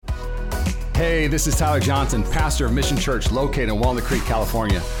Hey, this is Tyler Johnson, pastor of Mission Church located in Walnut Creek,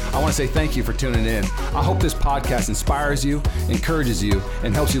 California. I want to say thank you for tuning in. I hope this podcast inspires you, encourages you,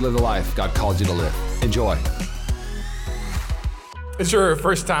 and helps you live the life God called you to live. Enjoy. If it's your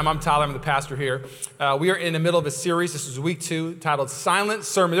first time, I'm Tyler, I'm the pastor here. We are in the middle of a series. This is week 2, titled Silent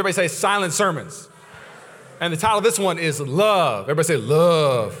Sermons. Everybody say Silent Sermons. And the title of this one is Love. Everybody say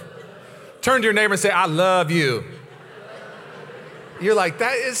Love. Turn to your neighbor and say, I love you. You're like,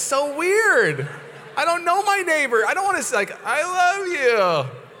 that is so weird. I don't know my neighbor. I don't want to say, like, I love you.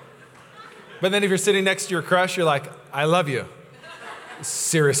 But then if you're sitting next to your crush, you're like, I love you.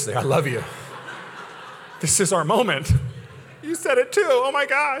 Seriously, I love you. This is our moment. You said it too. Oh my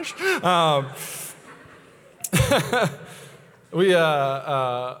gosh. We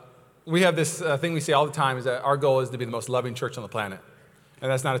have this thing we say all the time is that our goal is to be the most loving church on the planet.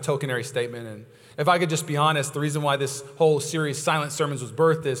 And that's not a tokenary statement. And if I could just be honest, the reason why this whole series, Silent Sermons, was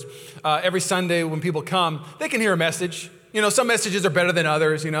birthed is every Sunday when people come, they can hear a message. You know, some messages are better than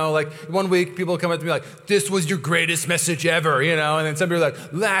others, you know, like one week people come up to me like, this was your greatest message ever, you know, and then somebody like,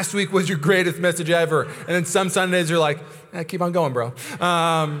 last week was your greatest message ever. And then some Sundays are like, keep on going, bro.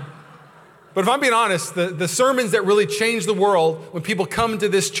 But if I'm being honest, the sermons that really change the world when people come to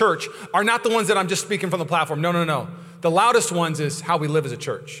this church are not the ones that I'm just speaking from the platform. No. The loudest ones is how we live as a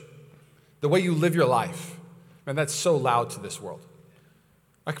church. The way you live your life. Man, that's so loud to this world.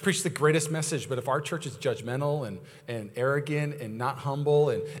 I could preach the greatest message, but if our church is judgmental and arrogant and not humble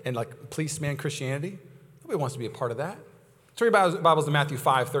and like policeman Christianity, nobody wants to be a part of that. Turn your Bibles to Matthew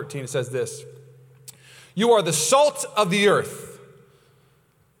 5:13. It says this, you are the salt of the earth.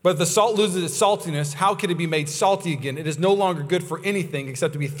 But if the salt loses its saltiness, how can it be made salty again? It is no longer good for anything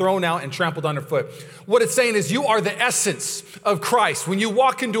except to be thrown out and trampled underfoot. What it's saying is you are the essence of Christ. When you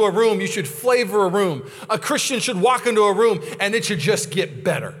walk into a room, you should flavor a room. A Christian should walk into a room and it should just get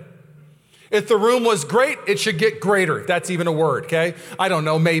better. If the room was great, it should get greater. If that's even a word, okay? I don't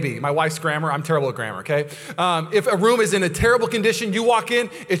know, maybe. My wife's grammar, I'm terrible at grammar, okay? If a room is in a terrible condition, you walk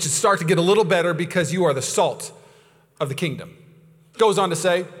in, it should start to get a little better because you are the salt of the kingdom. Goes on to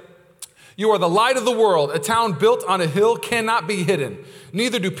say, you are the light of the world. A town built on a hill cannot be hidden.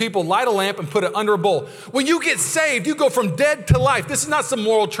 Neither do people light a lamp and put it under a bowl. When you get saved, you go from dead to life. This is not some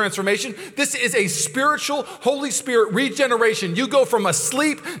moral transformation. This is a spiritual, Holy Spirit regeneration. You go from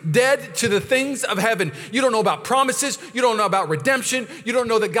asleep, dead, to the things of heaven. You don't know about promises. You don't know about redemption. You don't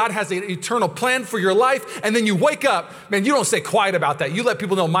know that God has an eternal plan for your life. And then you wake up, man, you don't stay quiet about that. You let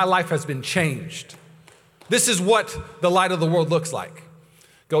people know my life has been changed. This is what the light of the world looks like.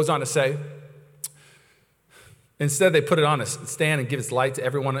 Goes on to say, instead they put it on a stand and give its light to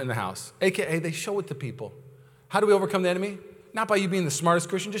everyone in the house. AKA, they show it to people. How do we overcome the enemy? Not by you being the smartest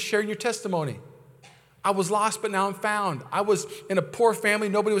Christian, just sharing your testimony. I was lost, but now I'm found. I was in a poor family.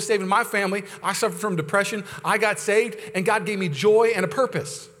 Nobody was saved in my family. I suffered from depression. I got saved, and God gave me joy and a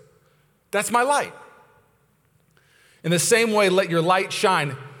purpose. That's my light. In the same way, let your light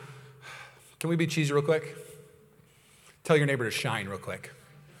shine. Can we be cheesy real quick? Tell your neighbor to shine real quick.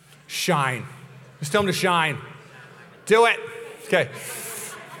 Shine. Just tell them to shine. Do it. Okay.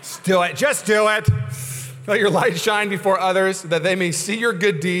 Just do it. Just do it. Let your light shine before others that they may see your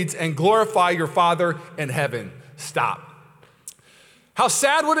good deeds and glorify your Father in heaven. Stop. How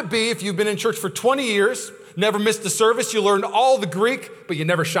sad would it be if you've been in church for 20 years, never missed a service, you learned all the Greek, but you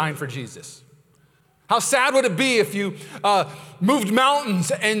never shined for Jesus? How sad would it be if you moved mountains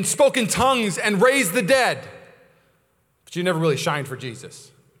and spoke in tongues and raised the dead, but you never really shined for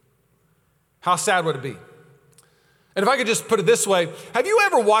Jesus? How sad would it be? And if I could just put it this way, have you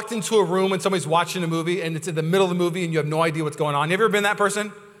ever walked into a room when somebody's watching a movie and it's in the middle of the movie and you have no idea what's going on? You ever been that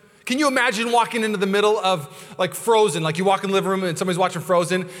person? Can you imagine walking into the middle of like Frozen, like you walk in the living room and somebody's watching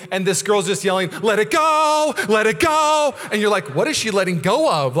Frozen and this girl's just yelling, let it go, let it go. And you're like, what is she letting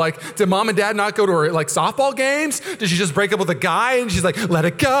go of? Like, did mom and dad not go to her like softball games? Did she just break up with a guy and she's like, let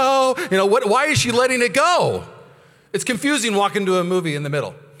it go? You know, why is she letting it go? It's confusing walking into a movie in the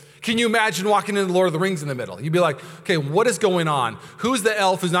middle. Can you imagine walking into Lord of the Rings in the middle? You'd be like, okay, what is going on? Who's the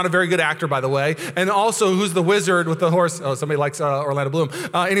elf, who's not a very good actor, by the way? And also, who's the wizard with the horse? Oh, somebody likes Orlando Bloom.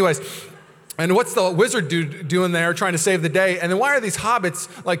 Anyways, and what's the wizard dude doing there trying to save the day? And then why are these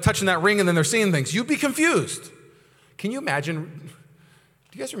hobbits like touching that ring and then they're seeing things? You'd be confused. Can you imagine?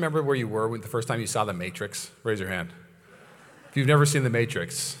 Do you guys remember where you were when the first time you saw The Matrix? Raise your hand. If you've never seen The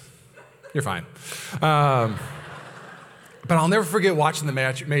Matrix, you're fine. But I'll never forget watching The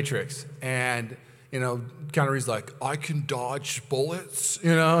Matrix, and, you know, Keanu's like, I can dodge bullets,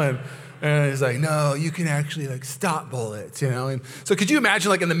 you know, and he's like, no, you can actually, like, stop bullets, you know. And so could you imagine,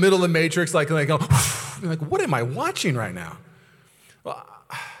 like, in the middle of The Matrix, like, what am I watching right now? Well,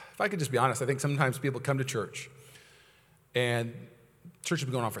 if if I could just be honest, I think sometimes people come to church, and church has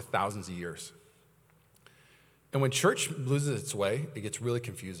been going on for thousands of years. And when church loses its way, it gets really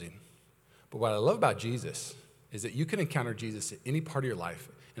confusing. But what I love about Jesus is that you can encounter Jesus at any part of your life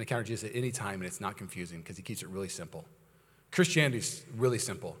and encounter Jesus at any time, and it's not confusing because he keeps it really simple. Christianity's really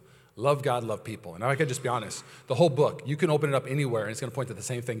simple. Love God, love people. And if I could just be honest, the whole book, you can open it up anywhere, and it's going to point to the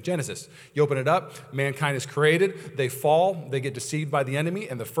same thing. Genesis, you open it up, mankind is created, they fall, they get deceived by the enemy,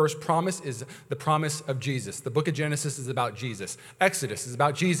 and the first promise is the promise of Jesus. The book of Genesis is about Jesus. Exodus is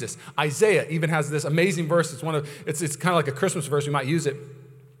about Jesus. Isaiah even has this amazing verse. It's kind of like a Christmas verse. We might use it,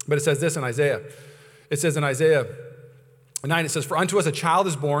 but it says this in Isaiah. It says in Isaiah 9, it says, "For unto us a child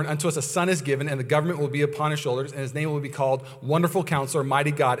is born, unto us a son is given, and the government will be upon his shoulders, and his name will be called Wonderful Counselor,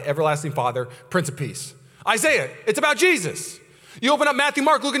 Mighty God, Everlasting Father, Prince of Peace." Isaiah, it's about Jesus. You open up Matthew,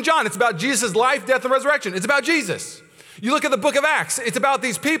 Mark, Luke, and John, it's about Jesus' life, death, and resurrection. It's about Jesus. You look at the book of Acts, it's about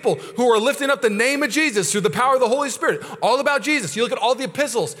these people who are lifting up the name of Jesus through the power of the Holy Spirit. All about Jesus. You look at all the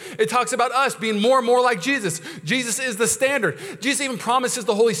epistles, it talks about us being more and more like Jesus. Jesus is the standard. Jesus even promises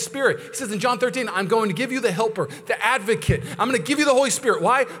the Holy Spirit. He says in John 13, "I'm going to give you the helper, the advocate. I'm going to give you the Holy Spirit."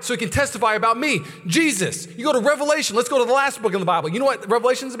 Why? So he can testify about me, Jesus. You go to Revelation. Let's go to the last book in the Bible. You know what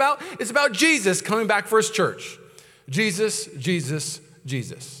Revelation is about? It's about Jesus coming back for his church. Jesus, Jesus,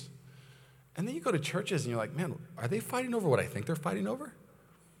 Jesus. And then you go to churches and you're like, man, are they fighting over what I think they're fighting over?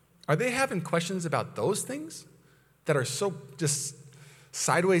 Are they having questions about those things that are so just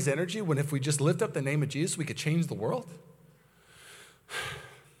sideways energy when if we just lift up the name of Jesus, we could change the world?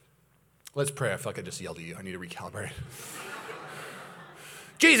 Let's pray. I feel like I just yelled at you. I need to recalibrate.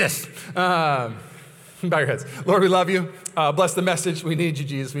 Jesus. Bow your heads. Lord, we love you. Bless the message. We need you,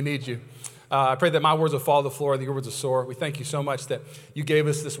 Jesus. We need you. I pray that my words will fall to the floor and your words will soar. We thank you so much that you gave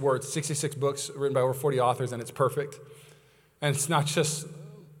us this word, 66 books written by over 40 authors, and it's perfect. And it's not just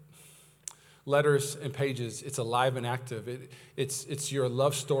letters and pages. It's alive and active. It's your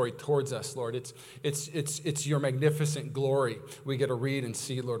love story towards us, Lord. It's your magnificent glory we get to read and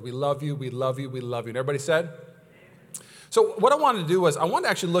see, Lord. We love you. We love you. We love you. And everybody said? So what I wanted to do was I wanted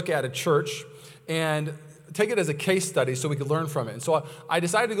to actually look at a church and take it as a case study so we could learn from it. And so I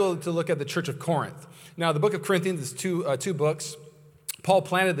decided to go to look at the church of Corinth. Now, the book of Corinthians is two books. Paul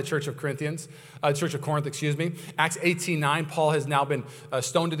planted the church of Corinth, Acts 18:9, Paul has now been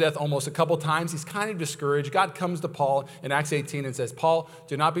stoned to death almost a couple times. He's kind of discouraged. God comes to Paul in Acts 18 and says, "Paul,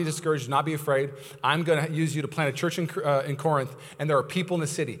 do not be discouraged, do not be afraid. I'm going to use you to plant a church in Corinth, and there are people in the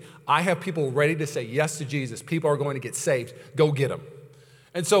city. I have people ready to say yes to Jesus. People are going to get saved. Go get them."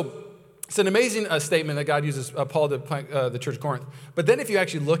 And so it's an amazing statement that God uses Paul to plant the church of Corinth. But then if you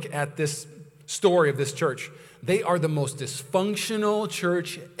actually look at this story of this church, they are the most dysfunctional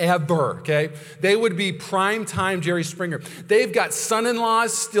church ever, okay? They would be prime time Jerry Springer. They've got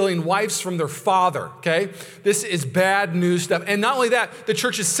son-in-laws stealing wives from their father, okay? This is bad news stuff. And not only that, the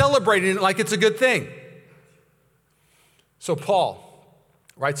church is celebrating it like it's a good thing. So Paul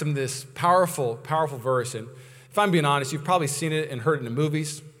writes them this powerful, powerful verse. And if I'm being honest, you've probably seen it and heard it in the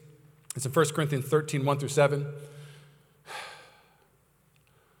movies. It's in 1 Corinthians 13, 1 through 7.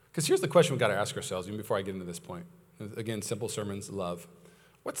 Because here's the question we've got to ask ourselves, even before I get into this point. Again, simple sermons, love.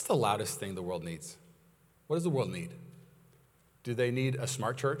 What's the loudest thing the world needs? What does the world need? Do they need a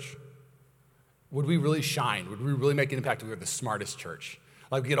smart church? Would we really shine? Would we really make an impact if we were the smartest church?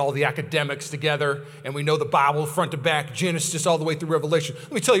 Like we get all the academics together and we know the Bible front to back, Genesis all the way through Revelation.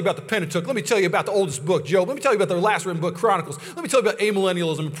 Let me tell you about the Pentateuch. Let me tell you about the oldest book, Job. Let me tell you about the last written book, Chronicles. Let me tell you about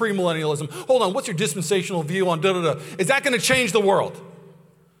amillennialism and premillennialism. Hold on, what's your dispensational view on da-da-da? Is that going to change the world?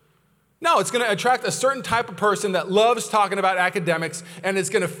 No, it's going to attract a certain type of person that loves talking about academics, and it's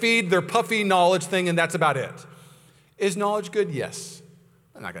going to feed their puffy knowledge thing, and that's about it. Is knowledge good? Yes.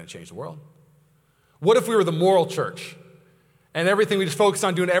 It's not going to change the world. What if we were the moral church? And everything, we just focus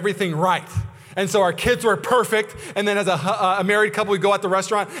on doing everything right. And so our kids were perfect. And then as a married couple, we go out to the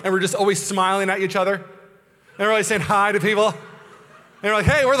restaurant and we're just always smiling at each other. And we're always saying hi to people. And we're like,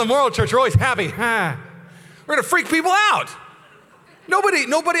 hey, we're the moral church. We're always happy. We're going to freak people out.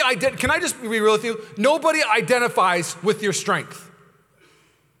 Can I just be real with you? Nobody identifies with your strength.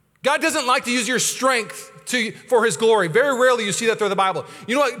 God doesn't like to use your strength for his glory. Very rarely you see that through the Bible.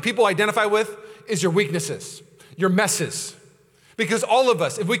 You know what people identify with? Is your weaknesses, your messes. Because all of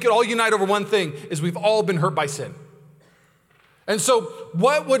us, if we could all unite over one thing, is we've all been hurt by sin. And so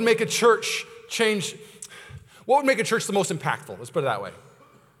what would make a church change? What would make a church the most impactful? Let's put it that way.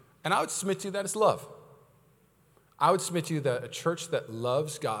 And I would submit to you that it's love. I would submit to you that a church that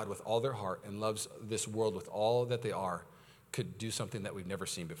loves God with all their heart and loves this world with all that they are could do something that we've never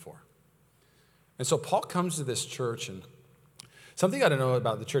seen before. And so Paul comes to this church, and Something you got to know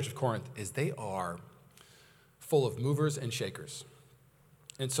about the church of Corinth is they are full of movers and shakers.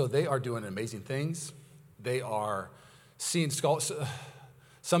 And so they are doing amazing things. They are seeing scholars.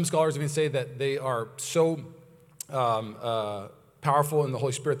 Some scholars even say that they are so powerful in the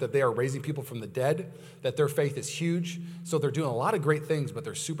Holy Spirit that they are raising people from the dead, that their faith is huge. So they're doing a lot of great things, but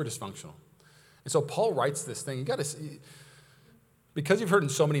they're super dysfunctional. And so Paul writes this thing. You got to see, because you've heard in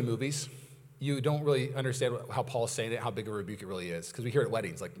so many movies, you don't really understand how Paul's saying it, how big a rebuke it really is, because we hear it at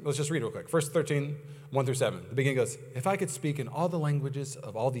weddings. Like, let's just read it real quick. Verse 13, 1-7. The beginning goes, if I could speak in all the languages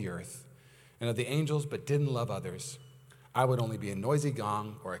of all the earth and of the angels, but didn't love others, I would only be a noisy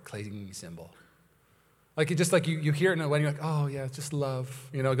gong or a clanging cymbal. Like, it just like you hear it in a wedding, you're like, oh yeah, it's just love.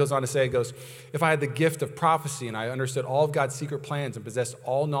 You know, it goes on to say, it goes, if I had the gift of prophecy and I understood all of God's secret plans and possessed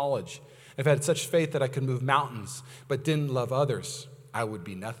all knowledge, if I had such faith that I could move mountains, but didn't love others, I would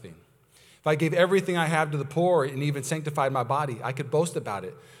be nothing. If I gave everything I have to the poor and even sanctified my body, I could boast about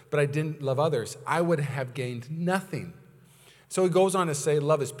it, but I didn't love others, I would have gained nothing. So he goes on to say,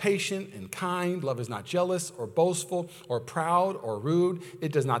 love is patient and kind. Love is not jealous or boastful or proud or rude.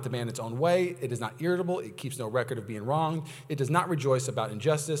 It does not demand its own way. It is not irritable. It keeps no record of being wronged. It does not rejoice about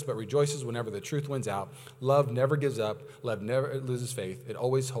injustice, but rejoices whenever the truth wins out. Love never gives up. Love never loses faith. It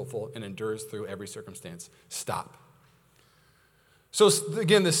always hopeful and endures through every circumstance. Stop. So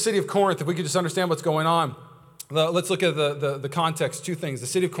again, the city of Corinth, if we could just understand what's going on, let's look at the context, two things, the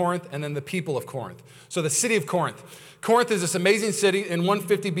city of Corinth and then the people of Corinth. So the city of Corinth. Corinth is this amazing city. In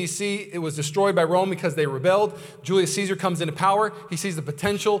 150 BC, it was destroyed by Rome because they rebelled. Julius Caesar comes into power. He sees the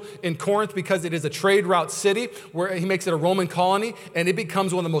potential in Corinth because it is a trade route city where he makes it a Roman colony, and it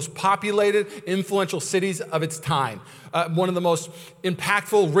becomes one of the most populated, influential cities of its time. One of the most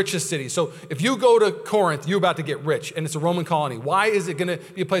impactful, richest cities. So if you go to Corinth, you're about to get rich, and it's a Roman colony. Why is it going to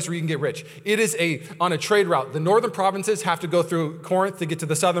be a place where you can get rich? It is on a trade route. The northern provinces have to go through Corinth to get to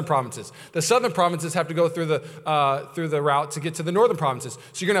the southern provinces. The southern provinces have to go through the route to get to the northern provinces.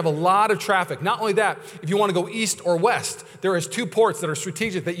 So you're going to have a lot of traffic. Not only that, if you want to go east or west, there is two ports that are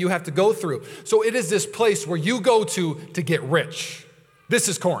strategic that you have to go through. So it is this place where you go to get rich. This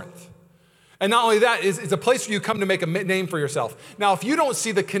is Corinth. And not only that, it's a place where you come to make a name for yourself. Now, if you don't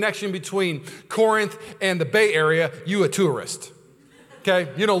see the connection between Corinth and the Bay Area, you a tourist, okay?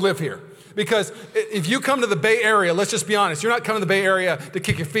 You don't live here. Because if you come to the Bay Area, let's just be honest, you're not coming to the Bay Area to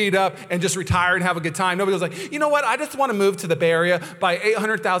kick your feet up and just retire and have a good time. Nobody goes like, you know what, I just want to move to the Bay Area, buy an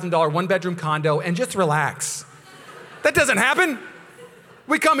 $800,000 one-bedroom condo and just relax. That doesn't happen.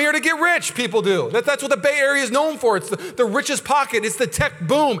 We come here to get rich, people do. That's what the Bay Area is known for. It's the richest pocket. It's the tech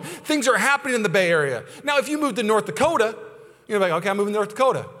boom. Things are happening in the Bay Area. Now, if you move to North Dakota, you're like, okay, I'm moving to North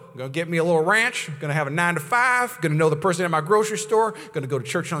Dakota. I'm going to get me a little ranch. I'm going to have a 9 to 5. Going to know the person at my grocery store. Going to go to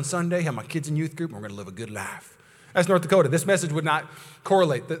church on Sunday, have my kids in youth group, and we're going to live a good life. That's North Dakota. This message would not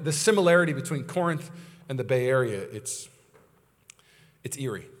correlate. The similarity between Corinth and the Bay Area, it's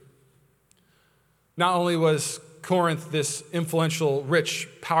eerie. Not only was Corinth this influential, rich,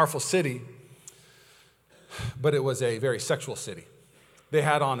 powerful city, but it was a very sexual city. They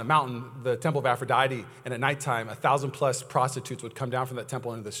had on a mountain the temple of Aphrodite, and at nighttime, 1,000+ prostitutes would come down from that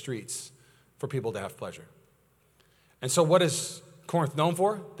temple into the streets for people to have pleasure. And so what is Corinth known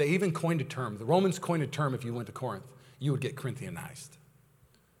for? They even coined a term. The Romans coined a term if you went to Corinth. You would get Corinthianized.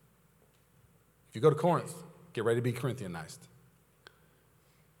 If you go to Corinth, get ready to be Corinthianized.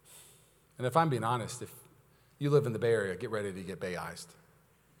 And if I'm being honest, if you live in the Bay Area, get ready to get Bayized.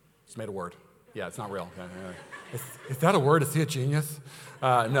 It's made a word. Yeah, it's not real. Is that a word? Is he a genius?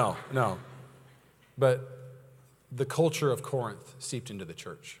 No. But the culture of Corinth seeped into the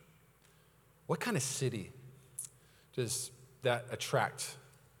church. What kind of city does that attract?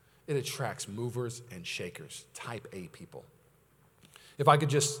 It attracts movers and shakers, type A people. If I could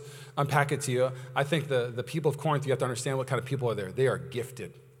just unpack it to you, I think the people of Corinth, you have to understand what kind of people are there. They are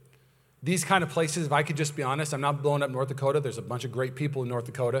gifted. These kind of places, if I could just be honest, I'm not blowing up North Dakota. There's a bunch of great people in North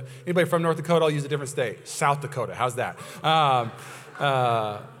Dakota. Anybody from North Dakota? I'll use a different state. South Dakota. How's that?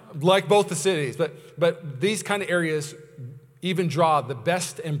 Like both the cities. But these kind of areas even draw the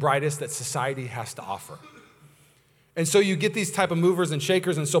best and brightest that society has to offer. And so you get these type of movers and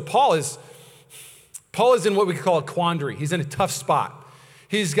shakers. And so Paul is in what we could call a quandary. He's in a tough spot.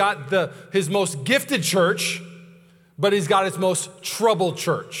 He's got his most gifted church, but he's got his most troubled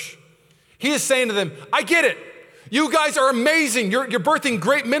church. He is saying to them, I get it. You guys are amazing. You're birthing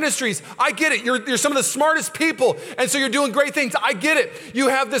great ministries. I get it. You're some of the smartest people, and so you're doing great things. I get it. You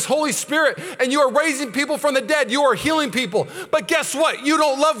have this Holy Spirit, and you are raising people from the dead. You are healing people. But guess what? You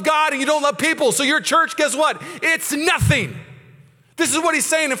don't love God, and you don't love people. So your church, guess what? It's nothing. This is what he's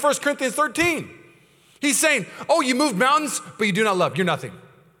saying in 1 Corinthians 13. He's saying, oh, you move mountains, but you do not love. You're nothing.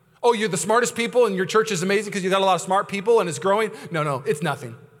 Oh, you're the smartest people and your church is amazing because you got a lot of smart people and it's growing. No, it's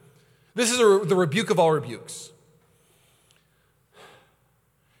nothing. This is the rebuke of all rebukes.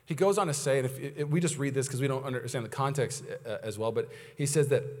 He goes on to say, and if we just read this because we don't understand the context as well, but he says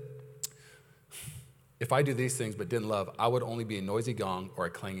that if I do these things but didn't love, I would only be a noisy gong or a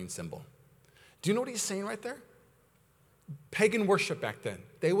clanging cymbal. Do you know what he's saying right there? Pagan worship back then,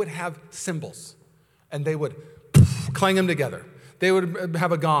 they would have cymbals and they would clang them together. They would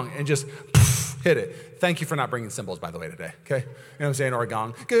have a gong and just hit it. Thank you for not bringing cymbals, by the way, today, okay? You know what I'm saying? Or a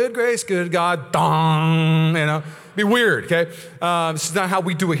gong. Good grace, good God, dong, Be weird, okay? This is not how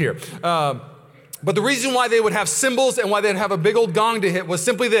we do it here. But the reason why they would have cymbals and why they'd have a big old gong to hit was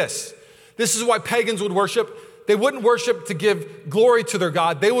simply this. This is why pagans would worship. They wouldn't worship to give glory to their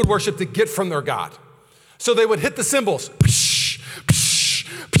God. They would worship to get from their God. So they would hit the cymbals.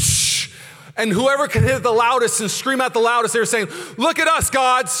 And whoever could hit the loudest and scream out the loudest, they were saying, look at us,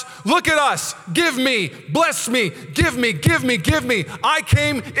 gods. Look at us. Give me, bless me, give me, give me, give me. I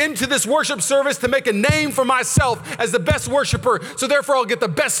came into this worship service to make a name for myself as the best worshiper, so therefore I'll get the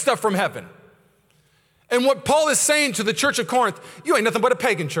best stuff from heaven. And what Paul is saying to the church of Corinth, you ain't nothing but a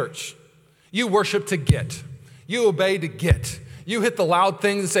pagan church. You worship to get. You obey to get. You hit the loud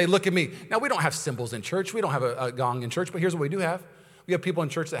things and say, look at me. Now, we don't have cymbals in church. We don't have a gong in church, but here's what we do have. We have people in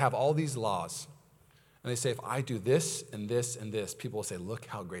church that have all these laws. And they say, if I do this and this and this, people will say, look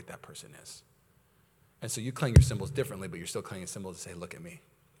how great that person is. And so you clang your cymbals differently, but you're still clanging cymbals to say, look at me.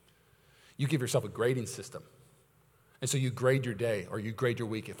 You give yourself a grading system. And so you grade your day or you grade your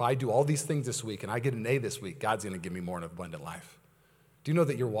week. If I do all these things this week and I get an A this week, God's going to give me more an abundant life. Do you know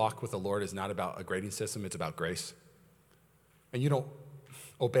that your walk with the Lord is not about a grading system, it's about grace? And you don't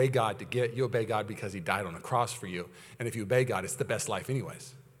obey God to get, you obey God because he died on the cross for you. And if you obey God, it's the best life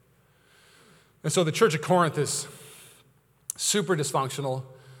anyways. And so the church of Corinth is super dysfunctional.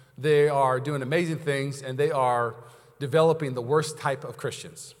 They are doing amazing things and they are developing the worst type of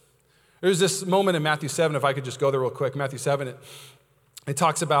Christians. There's this moment in Matthew 7, if I could just go there real quick. Matthew 7, it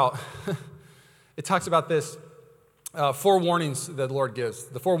talks about this. 4 warnings that the Lord gives.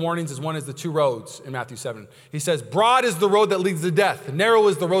 The 4 warnings is one is the 2 roads in Matthew 7. He says, broad is the road that leads to death. Narrow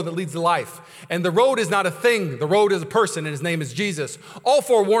is the road that leads to life. And the road is not a thing. The road is a person, and his name is Jesus. All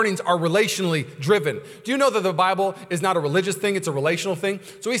 4 warnings are relationally driven. Do you know that the Bible is not a religious thing? It's a relational thing.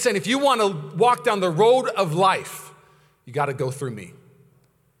 So he's saying, if you want to walk down the road of life, you got to go through me.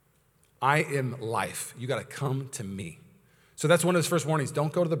 I am life. You got to come to me. So that's one of his first warnings.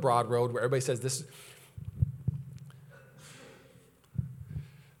 Don't go to the broad road where everybody says this.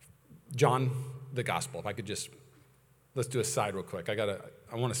 John, the gospel, if I could just, let's do a side real quick.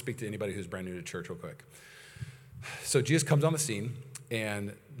 I want to speak to anybody who's brand new to church real quick. So Jesus comes on the scene,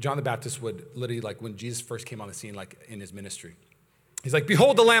 and John the Baptist would literally, like when Jesus first came on the scene, like in his ministry, he's like,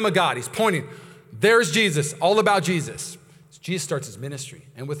 behold the Lamb of God. He's pointing, there's Jesus, all about Jesus. So Jesus starts his ministry,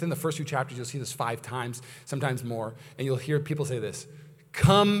 and within the first few chapters, you'll see this 5 times, sometimes more, and you'll hear people say this,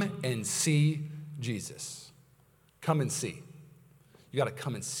 come and see Jesus. Come and see. You got to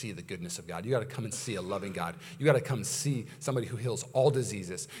come and see the goodness of God. You got to come and see a loving God. You got to come and see somebody who heals all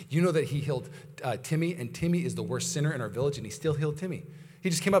diseases. You know that he healed Timmy, and Timmy is the worst sinner in our village, and he still healed Timmy. He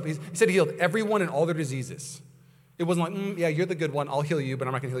just came up, he said he healed everyone and all their diseases. It wasn't like, yeah, you're the good one, I'll heal you, but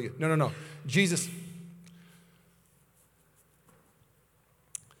I'm not going to heal you. No. Jesus.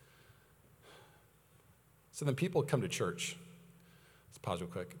 So then people come to church. Let's pause real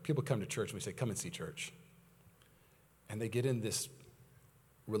quick. People come to church, and we say, come and see church. And they get in this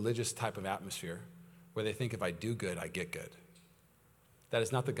religious type of atmosphere where they think if I do good, I get good. That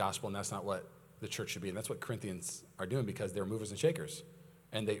is not the gospel, and that's not what the church should be. And that's what Corinthians are doing because they're movers and shakers.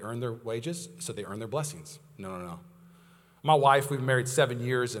 And they earn their wages, so they earn their blessings. No. My wife, we've been married 7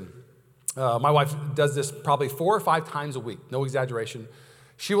 years, and my wife does this probably 4 or 5 times a week, no exaggeration.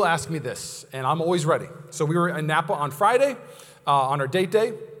 She will ask me this, and I'm always ready. So we were in Napa on Friday on our date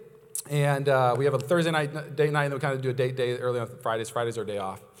day. And we have a Thursday night date night, and then we kind of do a date day early on Fridays. Fridays are our day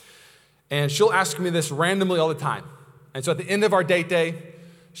off. And she'll ask me this randomly all the time. And so at the end of our date day,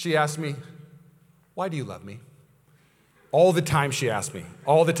 she asks me, why do you love me? All the time she asks me,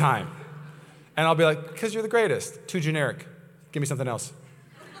 all the time. And I'll be like, because you're the greatest. Too generic. Give me something else.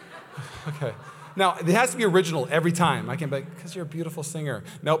 Okay. Now, it has to be original every time. I can't be like, because you're a beautiful singer.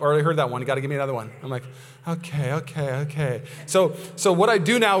 Nope, I already heard that one. You got to give me another one. I'm like, okay. So what I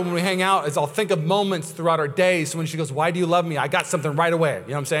do now when we hang out is I'll think of moments throughout our day. So when she goes, why do you love me? I got something right away. You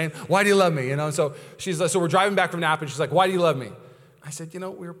know what I'm saying? Why do you love me? You know, so we're driving back from Napa, and she's like, why do you love me? I said,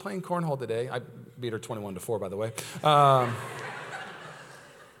 we were playing cornhole today. I beat her 21-4, by the way.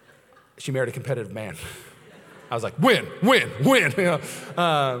 she married a competitive man. I was like, win. You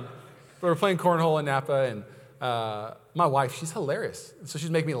know? We were playing cornhole in Napa, and my wife, she's hilarious. So she's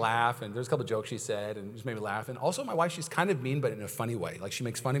making me laugh, and there's a couple jokes she said, and just made me laugh. And also my wife, she's kind of mean, but in a funny way. Like she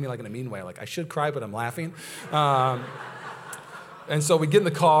makes fun of me like in a mean way. Like I should cry, but I'm laughing. And so we get in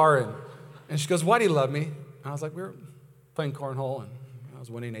the car, and she goes, why do you love me? And I was like, we were playing cornhole, and I was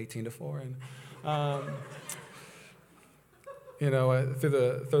winning 18-4. And, you know, through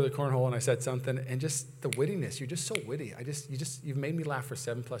the cornhole, and I said something, and just the wittiness. You're just so witty. You've made me laugh for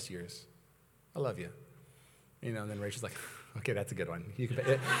 7+ years. I love you. You know, and then Rachel's like, okay, that's a good one. You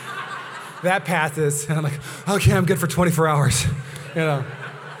can, that passes. And I'm like, okay, I'm good for 24 hours. You know.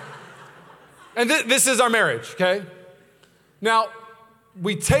 And this is our marriage, okay? Now,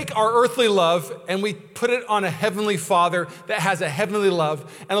 we take our earthly love and we put it on a heavenly Father that has a heavenly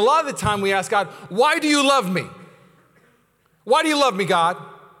love. And a lot of the time we ask God, why do you love me? Why do you love me, God?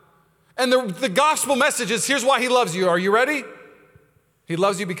 And the gospel message is, here's why he loves you. Are you ready? He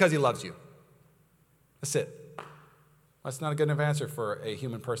loves you because he loves you. That's it. That's not a good enough answer for a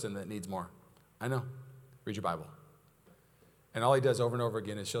human person that needs more. I know. Read your Bible. And all he does over and over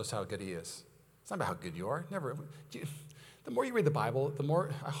again is shows how good he is. It's not about how good you are. Never. The more you read the Bible, the more,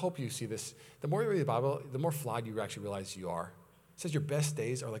 I hope you see this, the more you read the Bible, the more flawed you actually realize you are. It says your best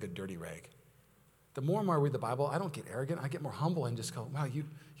days are like a dirty rag. The more and more I read the Bible, I don't get arrogant. I get more humble and just go, wow, you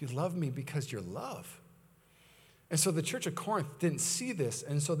love me because you're love. And so the church of Corinth didn't see this,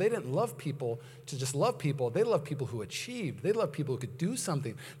 and so they didn't love people to just love people. They loved people who achieved. They loved people who could do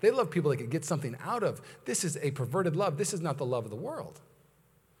something. They loved people they could get something out of. This is a perverted love. This is not the love of the world.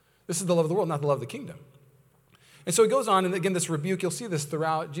 This is the love of the world, not the love of the kingdom. And so he goes on, and again, this rebuke, you'll see this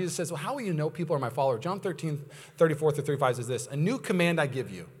throughout. Jesus says, well, how will you know people are my followers? John 13:34-35 says this, a new command I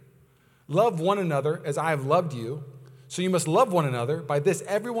give you. Love one another as I have loved you. So you must love one another. By this,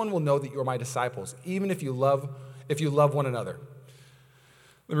 everyone will know that you are my disciples, even if you love one another.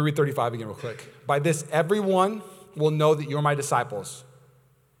 Let me read 35 again real quick. By this, everyone will know that you're my disciples.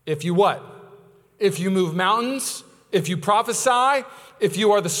 If you what? If you move mountains, if you prophesy, if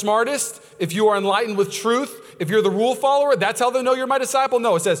you are the smartest, if you are enlightened with truth, if you're the rule follower, that's how they'll know you're my disciple?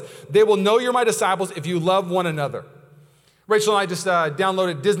 No, it says, they will know you're my disciples if you love one another. Rachel and I just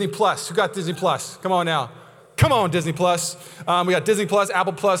downloaded Disney Plus. Who got Disney Plus? Come on now. Come on, Disney Plus. We got Disney Plus,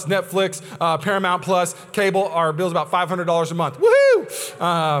 Apple Plus, Netflix, Paramount Plus, cable. Our bill's about $500 a month.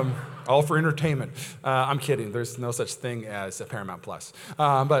 Woohoo! All for entertainment. I'm kidding. There's no such thing as a Paramount Plus.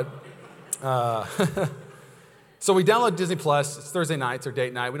 So we downloaded Disney Plus. It's Thursday night. It's our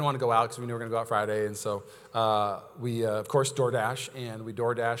date night. We don't want to go out because we knew we were going to go out Friday. And so we, of course, DoorDash. And we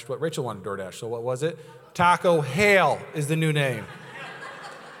DoorDashed what Rachel wanted to DoorDash. So what was it? Taco Hell is the new name.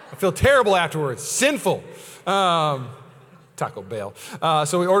 I feel terrible afterwards. Sinful. Taco Bell.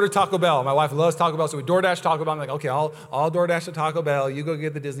 So we ordered Taco Bell. My wife loves Taco Bell, so we DoorDash Taco Bell. I'm like, okay, I'll DoorDash to Taco Bell. You go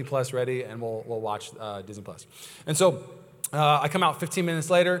get the Disney Plus ready, and we'll watch Disney Plus. And so I come out 15 minutes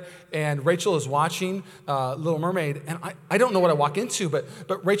later, and Rachel is watching Little Mermaid, and I don't know what I walk into, but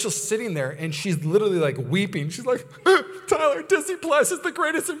Rachel's sitting there, and she's literally like weeping. She's like, Tyler, Disney Plus is the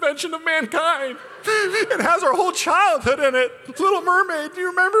greatest invention of mankind. It has our whole childhood in it. Little Mermaid, do you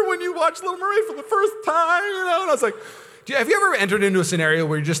remember when you watched Little Mermaid for the first time? You know? And I was like, have you ever entered into a scenario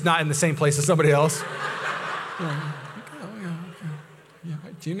where you're just not in the same place as somebody else?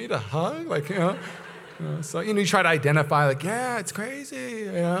 Do you need a hug? Like, you know. So, you try to identify, like, yeah, it's crazy,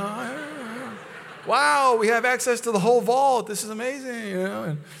 Wow, we have access to the whole vault. This is amazing,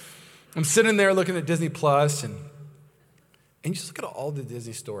 And I'm sitting there looking at Disney Plus, and you just look at all the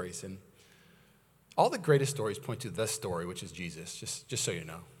Disney stories, and all the greatest stories point to the story, which is Jesus, just so you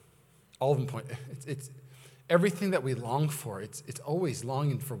know. All of them point, it's everything that we long for, it's always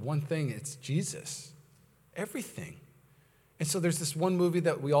longing for one thing, it's Jesus. Everything. And so there's this one movie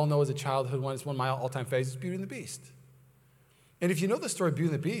that we all know as a childhood one. It's one of my all-time favorites, Beauty and the Beast. And if you know the story of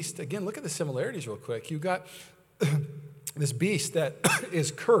Beauty and the Beast, again, look at the similarities real quick. You've got this beast that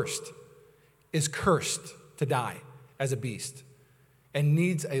is cursed to die as a beast and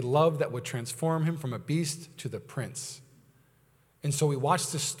needs a love that would transform him from a beast to the prince. And so we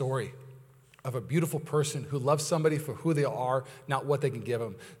watch this story of a beautiful person who loves somebody for who they are, not what they can give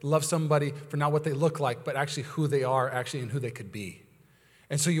them. Loves somebody for not what they look like, but actually who they are, actually, and who they could be.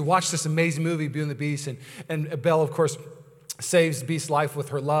 And so you watch this amazing movie, Beauty and the Beast, and Belle, of course, saves Beast's life with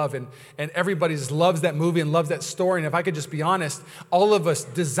her love, and everybody just loves that movie and loves that story. And if I could just be honest, all of us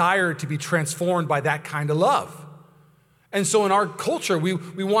desire to be transformed by that kind of love. And so in our culture, we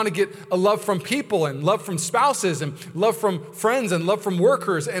want to get a love from people and love from spouses and love from friends and love from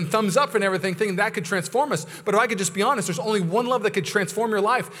workers and thumbs up and everything, thinking that could transform us. But if I could just be honest, there's only one love that could transform your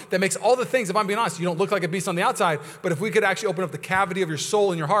life that makes all the things, if I'm being honest, you don't look like a beast on the outside, but if we could actually open up the cavity of your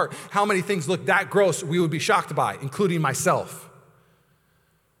soul and your heart, how many things look that gross we would be shocked by, including myself.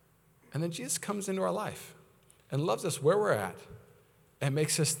 And then Jesus comes into our life and loves us where we're at and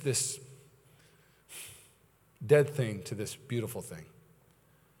makes us this dead thing to this beautiful thing.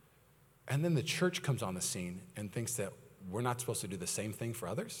 And then the church comes on the scene and thinks that we're not supposed to do the same thing for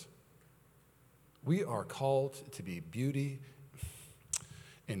others. We are called to be beauty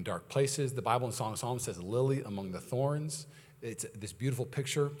in dark places. The Bible in Song of Songs says lily among the thorns. It's this beautiful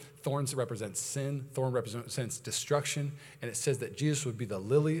picture. Thorns represent sin. Thorn represents destruction. And it says that Jesus would be the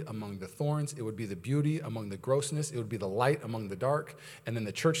lily among the thorns. It would be the beauty among the grossness. It would be the light among the dark. And then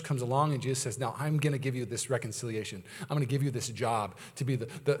the church comes along and Jesus says, now I'm going to give you this reconciliation. I'm going to give you this job to be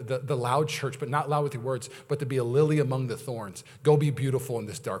the loud church, but not loud with your words, but to be a lily among the thorns. Go be beautiful in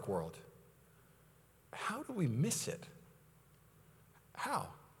this dark world. How do we miss it? How?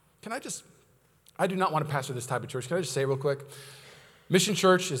 I do not want to pastor this type of church. Can I just say real quick? Mission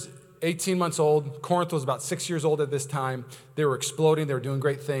Church is 18 months old. Corinth was about 6 years old at this time. They were exploding. They were doing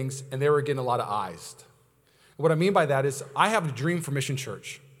great things, and they were getting a lot of eyes. What I mean by that is I have a dream for Mission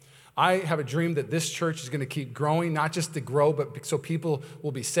Church. I have a dream that this church is going to keep growing, not just to grow, but so people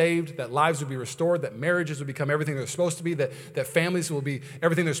will be saved, that lives will be restored, that marriages will become everything they're supposed to be, that families will be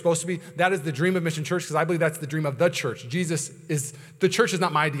everything they're supposed to be. That is the dream of Mission Church, because I believe that's the dream of the church. The church is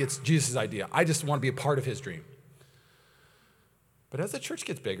not my idea, it's Jesus' idea. I just want to be a part of his dream. But as the church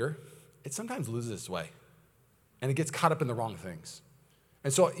gets bigger, it sometimes loses its way, and it gets caught up in the wrong things.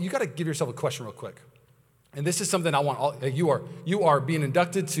 And so you got to give yourself a question real quick. And this is something I want you are being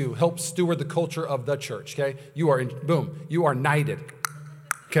inducted to help steward the culture of the church, okay? You are knighted,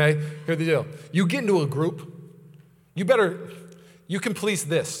 okay? Here's the deal. You get into a group, you can police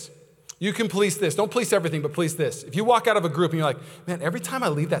this. You can police this. Don't police everything, but police this. If you walk out of a group and you're like, man, every time I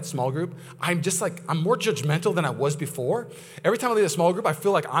leave that small group, I'm more judgmental than I was before. Every time I leave a small group, I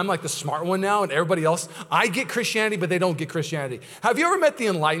feel like I'm like the smart one now and everybody else, I get Christianity, but they don't get Christianity. Have you ever met the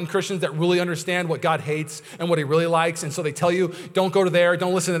enlightened Christians that really understand what God hates and what he really likes? And so they tell you, don't go to there,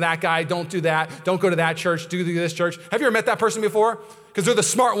 don't listen to that guy, don't do that, don't go to that church, do this church. Have you ever met that person before? Because they're the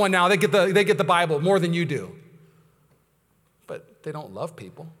smart one now. They get the Bible more than you do. But they don't love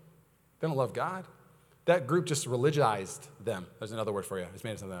people. They don't love God. That group just religized them. There's another word for you. I just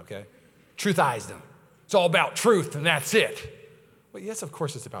made something up, okay? Truthized them. It's all about truth, and that's it. Well, yes, of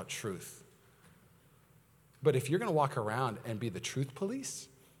course it's about truth. But if you're going to walk around and be the truth police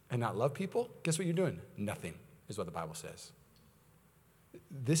and not love people, guess what you're doing? Nothing is what the Bible says.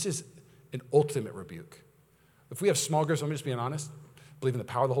 This is an ultimate rebuke. If we have small groups, I'm just being honest, believe in the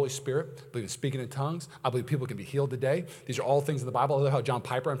power of the Holy Spirit, believe in speaking in tongues. I believe people can be healed today. These are all things in the Bible. I love how John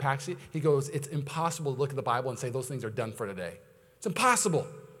Piper unpacks it. He goes, it's impossible to look at the Bible and say those things are done for today. It's impossible.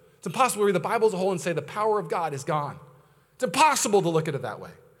 It's impossible to read the Bible as a whole and say the power of God is gone. It's impossible to look at it that way.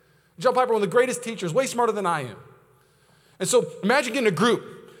 John Piper, one of the greatest teachers, way smarter than I am. And so imagine getting a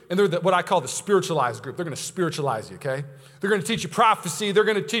group, and they're what I call the spiritualized group. They're going to spiritualize you, okay? They're going to teach you prophecy. They're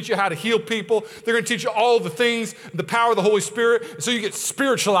going to teach you how to heal people. They're going to teach you all the things, the power of the Holy Spirit. And so you get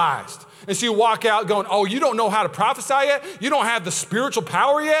spiritualized. And so you walk out going, oh, you don't know how to prophesy yet? You don't have the spiritual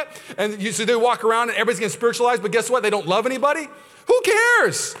power yet? And so they walk around and everybody's getting spiritualized, but guess what? They don't love anybody? Who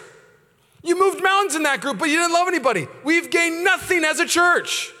cares? You moved mountains in that group, but you didn't love anybody. We've gained nothing as a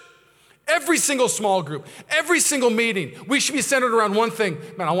church. Every single small group, every single meeting, we should be centered around one thing.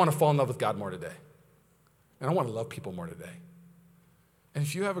 Man, I want to fall in love with God more today. And I want to love people more today. And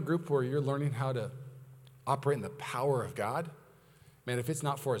if you have a group where you're learning how to operate in the power of God, man, if it's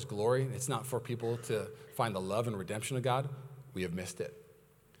not for his glory, it's not for people to find the love and redemption of God, we have missed it.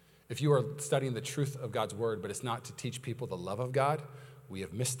 If you are studying the truth of God's word, but it's not to teach people the love of God, we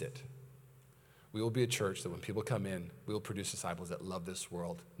have missed it. We will be a church that when people come in, we will produce disciples that love this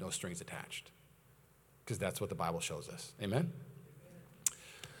world, no strings attached. Because that's what the Bible shows us. Amen?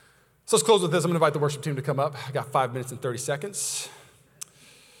 So let's close with this. I'm going to invite the worship team to come up. I got 5 minutes and 30 seconds.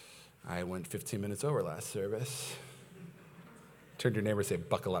 I went 15 minutes over last service. Turn to your neighbor and say,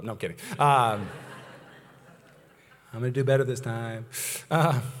 buckle up. No, I'm kidding. I'm going to do better this time.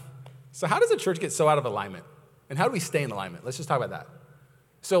 So how does a church get so out of alignment? And how do we stay in alignment? Let's just talk about that.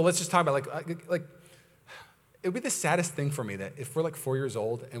 So let's just talk about like it would be the saddest thing for me that if we're like 4 years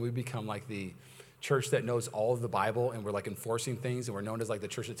old and we become like the church that knows all of the Bible and we're like enforcing things and we're known as like the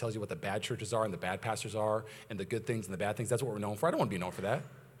church that tells you what the bad churches are and the bad pastors are and the good things and the bad things. That's what we're known for. I don't want to be known for that.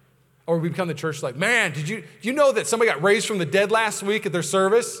 Or we become the church like, man, did you know that somebody got raised from the dead last week at their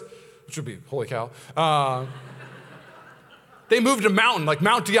service? Which would be, holy cow. They moved a mountain, like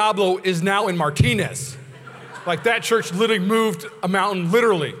Mount Diablo is now in Martinez. Like that church literally moved a mountain,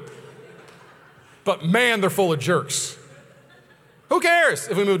 literally. But man, they're full of jerks. Who cares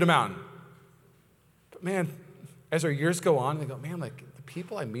if we moved a mountain? But man, as our years go on, they go, man, like the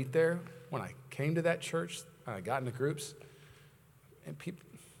people I meet there, when I came to that church, and I got into groups, and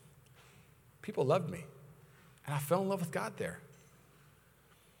people loved me. And I fell in love with God there.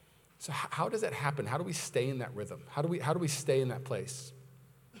 So how does that happen? How do we stay in that rhythm? How do we stay in that place?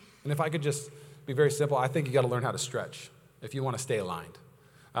 And if I could just be very simple, I think you got to learn how to stretch if you want to stay aligned.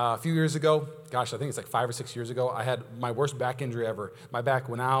 A few years ago, gosh, I think it's like 5 or 6 years ago, I had my worst back injury ever. My back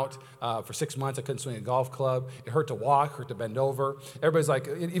went out for 6 months. I couldn't swing a golf club. It hurt to walk, hurt to bend over. Everybody's like,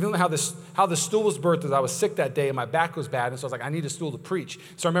 even how the stool was birthed is I was sick that day and my back was bad. And so I was like, I need a stool to preach.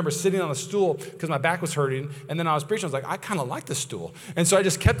 So I remember sitting on a stool because my back was hurting. And then I was preaching. I was like, I kind of like the stool. And so I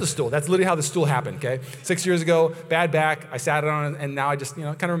just kept the stool. That's literally how the stool happened, okay? 6 years ago, bad back. I sat on it and now I just, it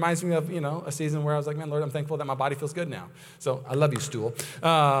kind of reminds me of, a season where I was like, man, Lord, I'm thankful that my body feels good now. So I love you, stool.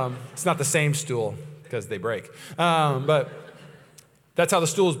 It's not the same stool because they break. But that's how the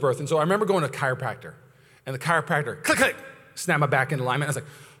stool is birthed. And so I remember going to a chiropractor, and the chiropractor, click, click, snapped my back into alignment. I was like,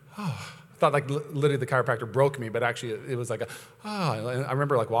 oh. I thought like literally the chiropractor broke me, but actually it was like, And I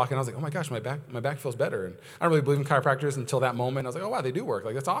remember like walking, I was like, oh my gosh, my back feels better. And I don't really believe in chiropractors until that moment. I was like, oh wow, they do work.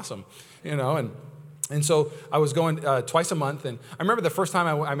 Like that's awesome, And so I was going twice a month, and I remember the first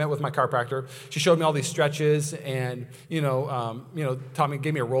time I met with my chiropractor, she showed me all these stretches, and taught me,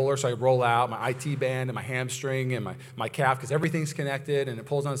 gave me a roller so I could roll out my IT band and my hamstring and my calf because everything's connected and it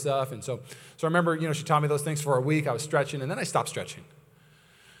pulls on stuff. And so I remember, she taught me those things for a week. I was stretching, and then I stopped stretching.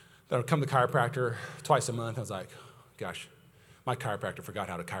 Then I'd come to the chiropractor twice a month. I was like, gosh, my chiropractor forgot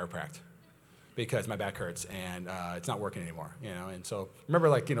how to chiropract because my back hurts and it's not working anymore. And so I remember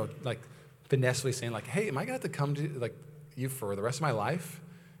finessely saying like, hey, am I gonna have to come to you for the rest of my life?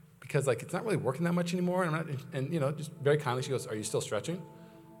 Because it's not really working that much anymore. And just very kindly, she goes, are you still stretching?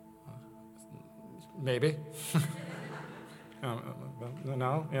 Maybe.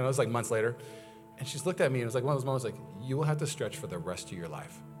 No, it was like months later. And she's looked at me and it was like one of those moments like, you will have to stretch for the rest of your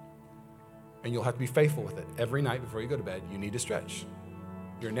life. And you'll have to be faithful with it. Every night before you go to bed, you need to stretch.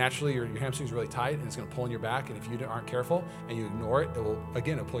 Your hamstring's really tight and it's gonna pull in your back, and if you aren't careful and you ignore it, it'll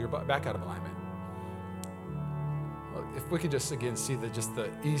pull your back out of alignment. Well, if we could just again see the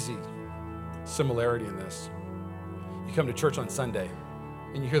easy similarity in this. You come to church on Sunday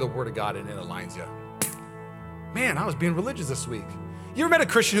and you hear the word of God and it aligns you. Man, I was being religious this week. You ever met a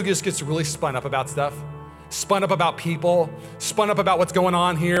Christian who just gets really spun up about stuff? Spun up about people, spun up about what's going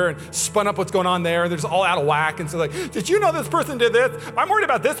on here, and spun up what's going on there, and they're just all out of whack. And so did you know this person did this? I'm worried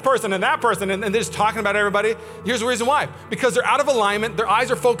about this person and that person, and they're just talking about everybody. Here's the reason why. Because they're out of alignment, their eyes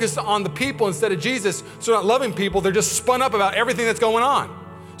are focused on the people instead of Jesus, so they're not loving people, they're just spun up about everything that's going on.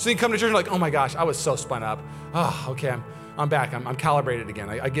 So you come to church and you're like, oh my gosh, I was so spun up. Oh, okay, I'm back, I'm calibrated again.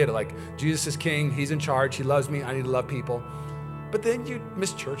 I get it, Jesus is king, he's in charge, he loves me, I need to love people. But then you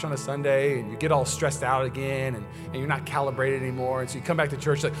miss church on a Sunday and you get all stressed out again and you're not calibrated anymore. And so you come back to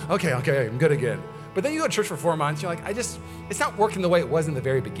church like, okay, I'm good again. But then you go to church for 4 months, you're like, it's not working the way it was in the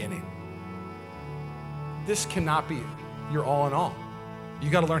very beginning. This cannot be your all in all. You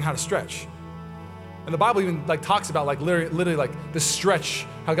got to learn how to stretch. And the Bible even talks about literally the stretch,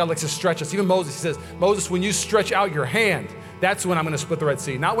 how God likes to stretch us. Even Moses, he says, Moses, when you stretch out your hand, that's when I'm going to split the Red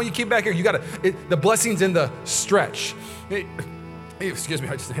Sea. Not when you keep back here. The blessing's in the stretch. Excuse me,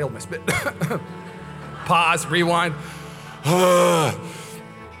 I just inhaled my spit. Pause, rewind. Oh,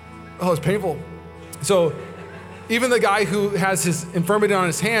 it's painful. So even the guy who has his infirmity on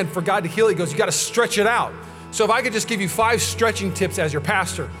his hand, for God to heal, he goes, you got to stretch it out. So if I could just give you 5 stretching tips as your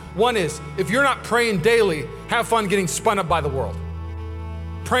pastor. One is, if you're not praying daily, have fun getting spun up by the world.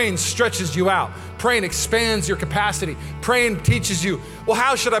 Praying stretches you out. Praying expands your capacity. Praying teaches you, well,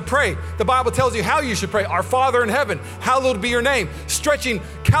 how should I pray? The Bible tells you how you should pray. Our Father in heaven, hallowed be your name. Stretching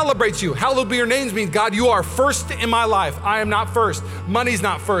calibrates you. Hallowed be your name means, God, you are first in my life. I am not first. Money's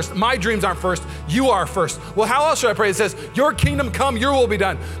not first. My dreams aren't first. You are first. Well, how else should I pray? It says, your kingdom come, your will be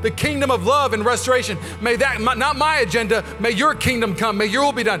done. The kingdom of love and restoration. May that, not my agenda, may your kingdom come, may your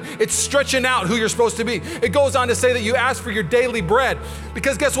will be done. It's stretching out who you're supposed to be. It goes on to say that you ask for your daily bread,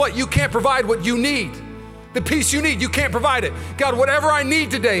 because guess what? You can't provide what you need. The peace you need, you can't provide it. God, whatever I need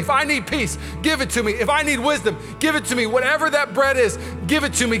today, if I need peace, give it to me. If I need wisdom, give it to me. Whatever that bread is, give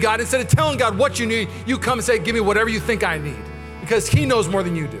it to me, God. Instead of telling God what you need, you come and say, give me whatever you think I need, because he knows more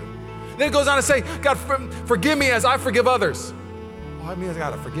than you do. Then it goes on to say, God, forgive me as I forgive others. well, I mean, I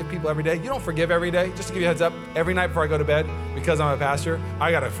gotta forgive people every day. You don't forgive every day. Just to give you a heads up, every night before I go to bed, because I'm a pastor,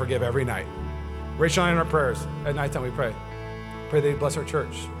 I gotta forgive every night. Rachel and I in our prayers, at nighttime we pray. Pray that He'd bless our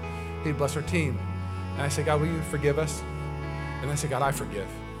church. He'd bless our team. And I say, God, will you forgive us? And I say, God, I forgive.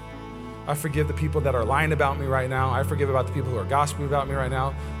 I forgive the people that are lying about me right now. I forgive about the people who are gossiping about me right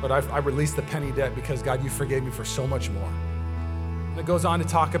now. But I release the penny debt because, God, you forgave me for so much more. And it goes on to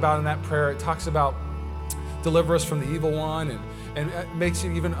talk about in that prayer, it talks about deliver us from the evil one, and it makes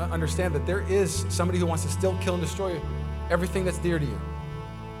you even understand that there is somebody who wants to still kill and destroy everything that's dear to you.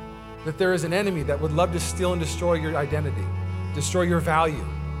 That there is an enemy that would love to steal and destroy your identity, destroy your value.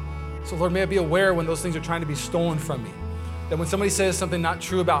 So Lord, may I be aware when those things are trying to be stolen from me. That when somebody says something not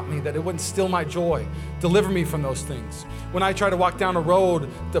true about me, that it wouldn't steal my joy. Deliver me from those things. When I try to walk down a road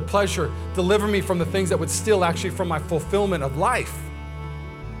to pleasure, deliver me from the things that would steal actually from my fulfillment of life.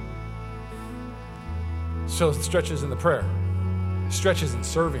 So it stretches in the prayer, stretches in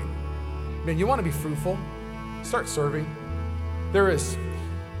serving. Man, you want to be fruitful? Start serving. There is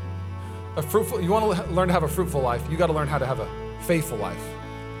a fruitful, you want to learn to have a fruitful life, you got to learn how to have a faithful life.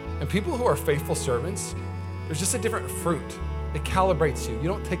 And people who are faithful servants, there's just a different fruit. It calibrates you. You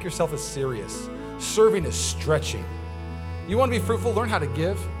don't take yourself as serious. Serving is stretching. You want to be fruitful? Learn how to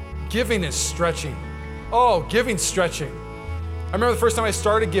give. Giving is stretching. Oh, giving's stretching. I remember the first time I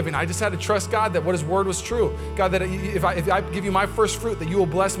started giving, I just had to trust God that what His word was true. God, that if I give you my first fruit, that you will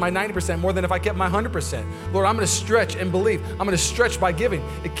bless my 90% more than if I kept my 100%. Lord, I'm going to stretch and believe. I'm going to stretch by giving.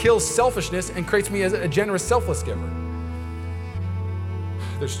 It kills selfishness and creates me as a generous, selfless giver.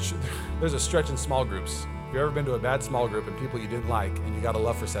 There's a stretch in small groups. Have you ever been to a bad small group and people you didn't like and you got to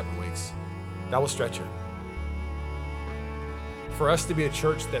love for 7 weeks? That will stretch you. For us to be a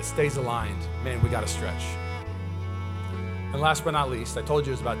church that stays aligned, man, we got to stretch. And last but not least, I told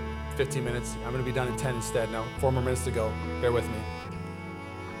you it was about 15 minutes. I'm going to be done in 10 instead now. 4 more minutes to go. Bear with me.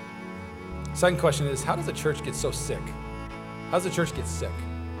 Second question is, how does a church get so sick? How does a church get sick?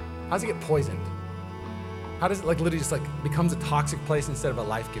 How does it get poisoned? How does it literally just becomes a toxic place instead of a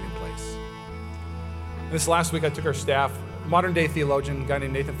life-giving place? And this last week, I took our staff, modern day theologian, a guy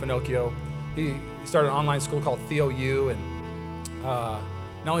named Nathan Finocchio. He started an online school called TheoU, and not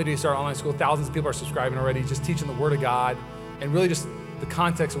only did he start an online school, thousands of people are subscribing already, just teaching the Word of God, and really just the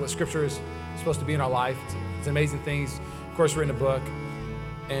context of what Scripture is supposed to be in our life. It's amazing things. Of course, we're in a book.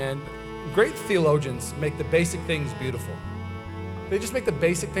 And great theologians make the basic things beautiful. They just make the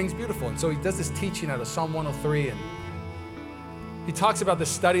basic things beautiful. And so he does this teaching out of Psalm 103, and he talks about this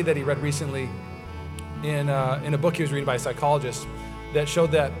study that he read recently in a book he was reading by a psychologist that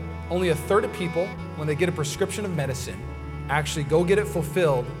showed that only a third of people, when they get a prescription of medicine, actually go get it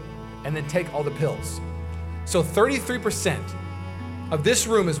fulfilled and then take all the pills. So 33% of this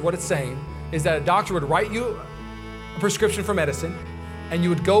room is what it's saying, is that a doctor would write you a prescription for medicine, and you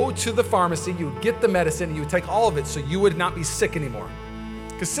would go to the pharmacy, you would get the medicine, and you would take all of it so you would not be sick anymore.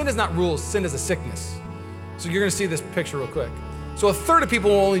 Because sin is not rules, sin is a sickness. So you're gonna see this picture real quick. So a third of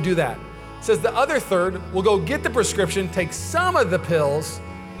people will only do that. It says the other third will go get the prescription, take some of the pills,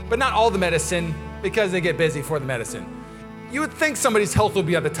 but not all the medicine because they get busy for the medicine. You would think somebody's health would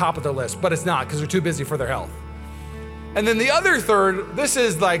be at the top of their list, but it's not because they're too busy for their health. And then the other third, this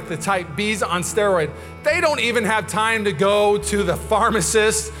is like the type B's on steroid. They don't even have time to go to the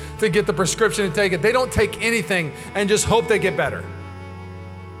pharmacist to get the prescription and take it. They don't take anything and just hope they get better.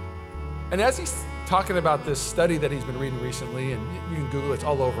 And as he's talking about this study that he's been reading recently, and you can Google it, it's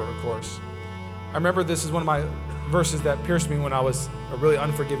all over, of course. I remember this is one of my verses that pierced me when I was a really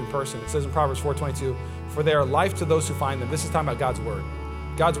unforgiving person. It says in Proverbs 4:22, for they are life to those who find them. This is talking about God's word.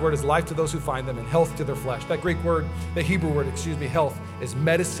 God's word is life to those who find them and health to their flesh. That Greek word, the Hebrew word, health, is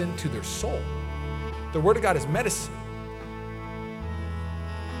medicine to their soul. The word of God is medicine.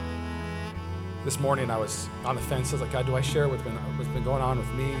 This morning I was on the fence. I was like, God, do I share what's been going on with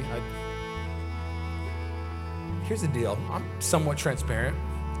me? Here's the deal. I'm somewhat transparent.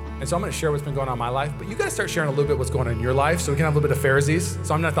 And so I'm going to share what's been going on in my life, but you got to start sharing a little bit what's going on in your life so we can have a little bit of Pharisees.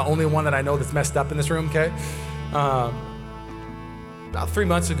 So I'm not the only one that I know that's messed up in this room, okay? About 3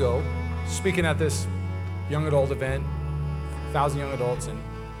 months ago, speaking at this young adult event, 1,000 young adults, and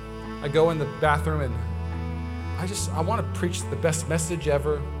I go in the bathroom and I want to preach the best message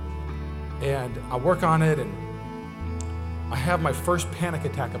ever, and I work on it, and I have my first panic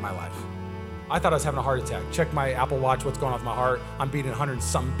attack of my life. I thought I was having a heart attack. Check my Apple Watch, what's going on with my heart. I'm beating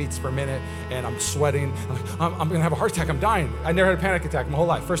 100-something beats per minute, and I'm sweating. I'm gonna have a heart attack, I'm dying. I never had a panic attack my whole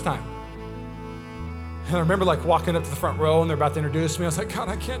life, first time. And I remember walking up to the front row, and they're about to introduce me. I was like, God,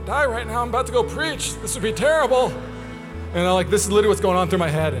 I can't die right now. I'm about to go preach. This would be terrible. And this is literally what's going on through my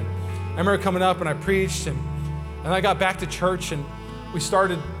head. And I remember coming up, and I preached, and I got back to church, and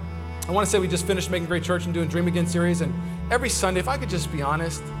I want to say we just finished Making Great Church and doing Dream Again series, and every Sunday, if I could just be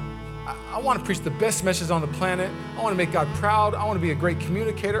honest, I want to preach the best message on the planet. I want to make God proud. I want to be a great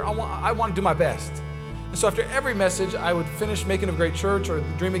communicator. I want to do my best. And so after every message, I would finish Making a Great Church or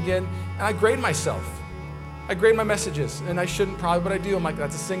Dream Again, and I grade myself. I grade my messages, and I shouldn't probably, but I do. I'm like,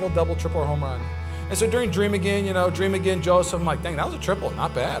 that's a single, double, triple, or home run. And so during Dream Again, Joseph, I'm like, dang, that was a triple,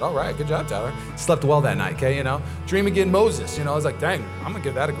 not bad. All right, good job, Tyler. Slept well that night, okay, Dream Again, Moses, I was like, dang, I'm gonna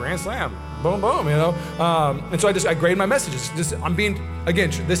give that a grand slam. Boom, boom, And so I grade my messages.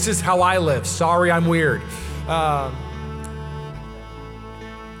 This is how I live. Sorry, I'm weird. And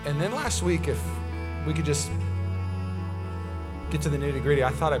then last week, if we could just get to the nitty gritty, I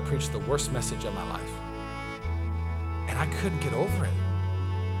thought I preached the worst message of my life. And I couldn't get over it.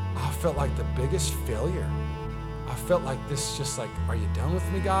 I felt like the biggest failure. I felt like this, just like, are you done with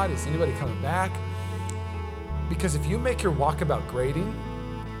me, God? Is anybody coming back? Because if you make your walk about grading,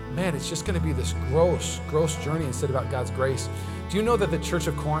 man, it's just gonna be this gross journey instead of about God's grace. Do you know that the Church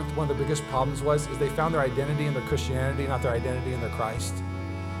of Corinth, one of the biggest problems is they found their identity in their Christianity, not their identity in their Christ.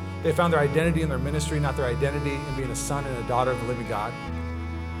 They found their identity in their ministry, not their identity in being a son and a daughter of the living God.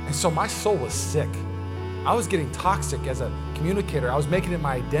 And so my soul was sick. I was getting toxic as a communicator. I was making it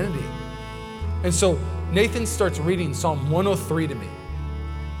my identity. And so Nathan starts reading Psalm 103 to me.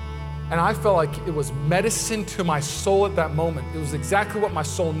 And I felt like it was medicine to my soul at that moment. It was exactly what my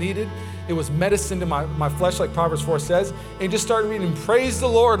soul needed. It was medicine to my flesh, like Proverbs 4 says. And he just started reading, praise the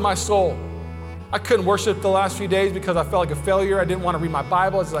Lord, my soul. I couldn't worship the last few days because I felt like a failure. I didn't want to read my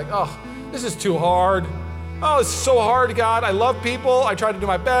Bible. It's like, oh, this is too hard. Oh, it's so hard, God. I love people. I try to do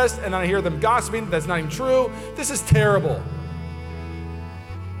my best, and then I hear them gossiping. That's not even true. This is terrible.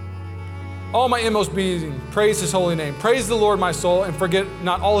 All my inmost being, praise his holy name. Praise the Lord, my soul, and forget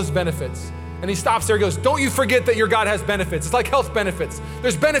not all his benefits. And he stops there. He goes, don't you forget that your God has benefits. It's like health benefits.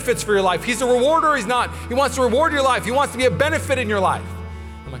 There's benefits for your life. He's a rewarder. He's not. He wants to reward your life. He wants to be a benefit in your life.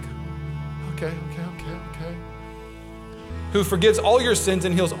 I'm like, okay. Who forgives all your sins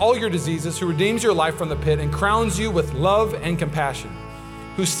and heals all your diseases, who redeems your life from the pit and crowns you with love and compassion.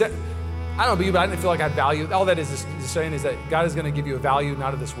 I don't know about you, but I didn't feel like I had value. All that is saying is that God is going to give you a value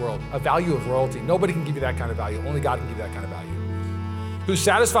not of this world, a value of royalty. Nobody can give you that kind of value. Only God can give you that kind of value. Who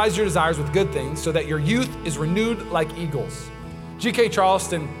satisfies your desires with good things so that your youth is renewed like eagles. G.K.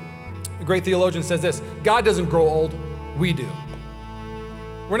 Charleston, a great theologian, says this: God doesn't grow old, we do.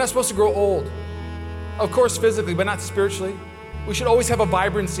 We're not supposed to grow old. Of course, physically, but not spiritually. We should always have a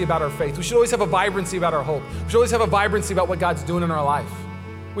vibrancy about our faith. We should always have a vibrancy about our hope. We should always have a vibrancy about what God's doing in our life.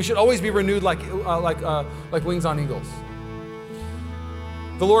 We should always be renewed like wings on eagles.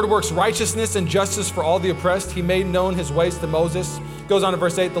 The Lord works righteousness and justice for all the oppressed. He made known his ways to Moses. Goes on to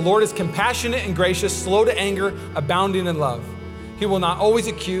verse 8, the Lord is compassionate and gracious, slow to anger, abounding in love. He will not always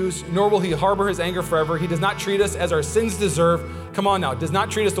accuse, nor will he harbor his anger forever. He does not treat us as our sins deserve. Come on now, does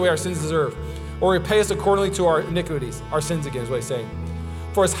not treat us the way our sins deserve, or repay us accordingly to our iniquities. Our sins again is what he's saying.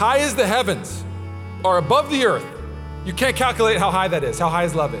 For as high as the heavens are above the earth, you can't calculate how high that is, how high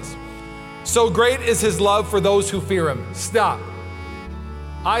his love is. So great is his love for those who fear him. Stop.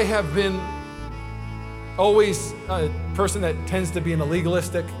 I have been always a person that tends to be an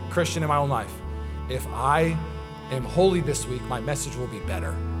legalistic Christian in my own life. If I am holy this week, my message will be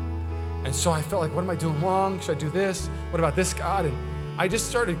better. And so I felt like, what am I doing wrong? Should I do this? What about this, God? And I just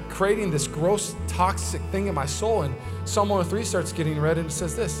started creating this gross, toxic thing in my soul. And Psalm 103 starts getting read, and it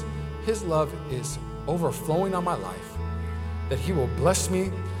says this: his love is overflowing on my life, that he will bless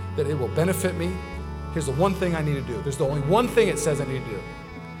me, that it will benefit me. Here's the one thing I need to do. There's the only one thing it says I need to do.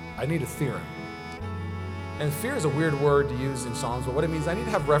 I need to fear him. And fear is a weird word to use in Psalms, but what it means, I need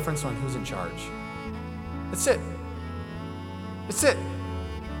to have reference on who's in charge. That's it. That's it.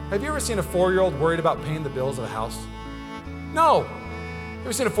 Have you ever seen a 4-year-old worried about paying the bills of a house? No. You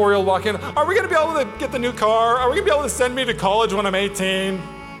ever seen a 4-year-old walk in? Are we going to be able to get the new car? Are we going to be able to send me to college when I'm 18? Do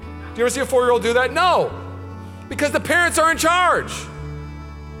you ever see a 4-year-old do that? No. Because the parents are in charge.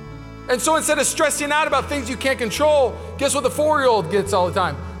 And so instead of stressing out about things you can't control, guess what the 4-year-old gets all the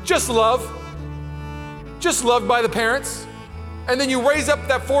time? Just love. Just loved by the parents. And then you raise up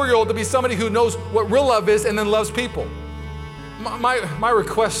that 4-year-old to be somebody who knows what real love is and then loves people. My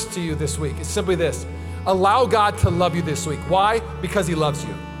request to you this week is simply this: allow God to love you this week. Why? Because he loves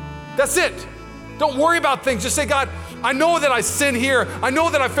you. That's it. Don't worry about things. Just say, God, I know that I sin here. I know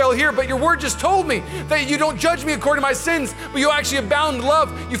that I fail here, but your word just told me that you don't judge me according to my sins, but you actually abound in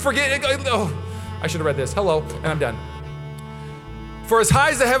love. You forget. Oh, I should have read this. Hello, and I'm done. For as high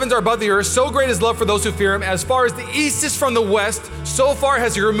as the heavens are above the earth, so great is love for those who fear him. As far as the east is from the west, so far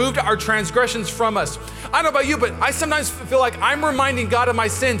has he removed our transgressions from us. I don't know about you, but I sometimes feel like I'm reminding God of my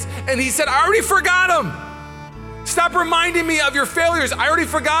sins, and he said, I already forgot them. Stop reminding me of your failures. I already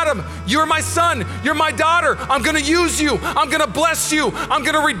forgot them. You're my son. You're my daughter. I'm going to use you. I'm going to bless you. I'm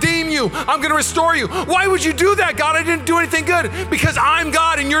going to redeem you. I'm going to restore you. Why would you do that, God? I didn't do anything good. Because I'm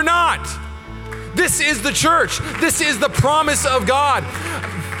God and you're not. This is the church. This is the promise of God.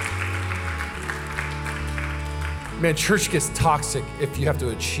 Man, church gets toxic if you have to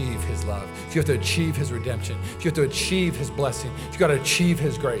achieve his love, if you have to achieve his redemption, if you have to achieve his blessing, if you got to achieve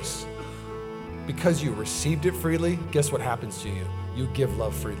his grace. Because you received it freely, guess what happens to you? You give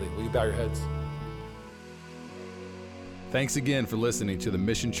love freely. Will you bow your heads? Thanks again for listening to the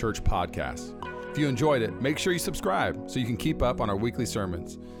Mission Church podcast. If you enjoyed it, make sure you subscribe so you can keep up on our weekly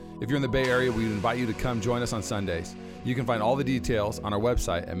sermons. If you're in the Bay Area, we invite you to come join us on Sundays. You can find all the details on our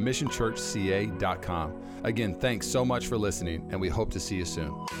website at missionchurchca.com. Again, thanks so much for listening, and we hope to see you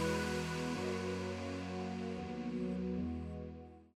soon.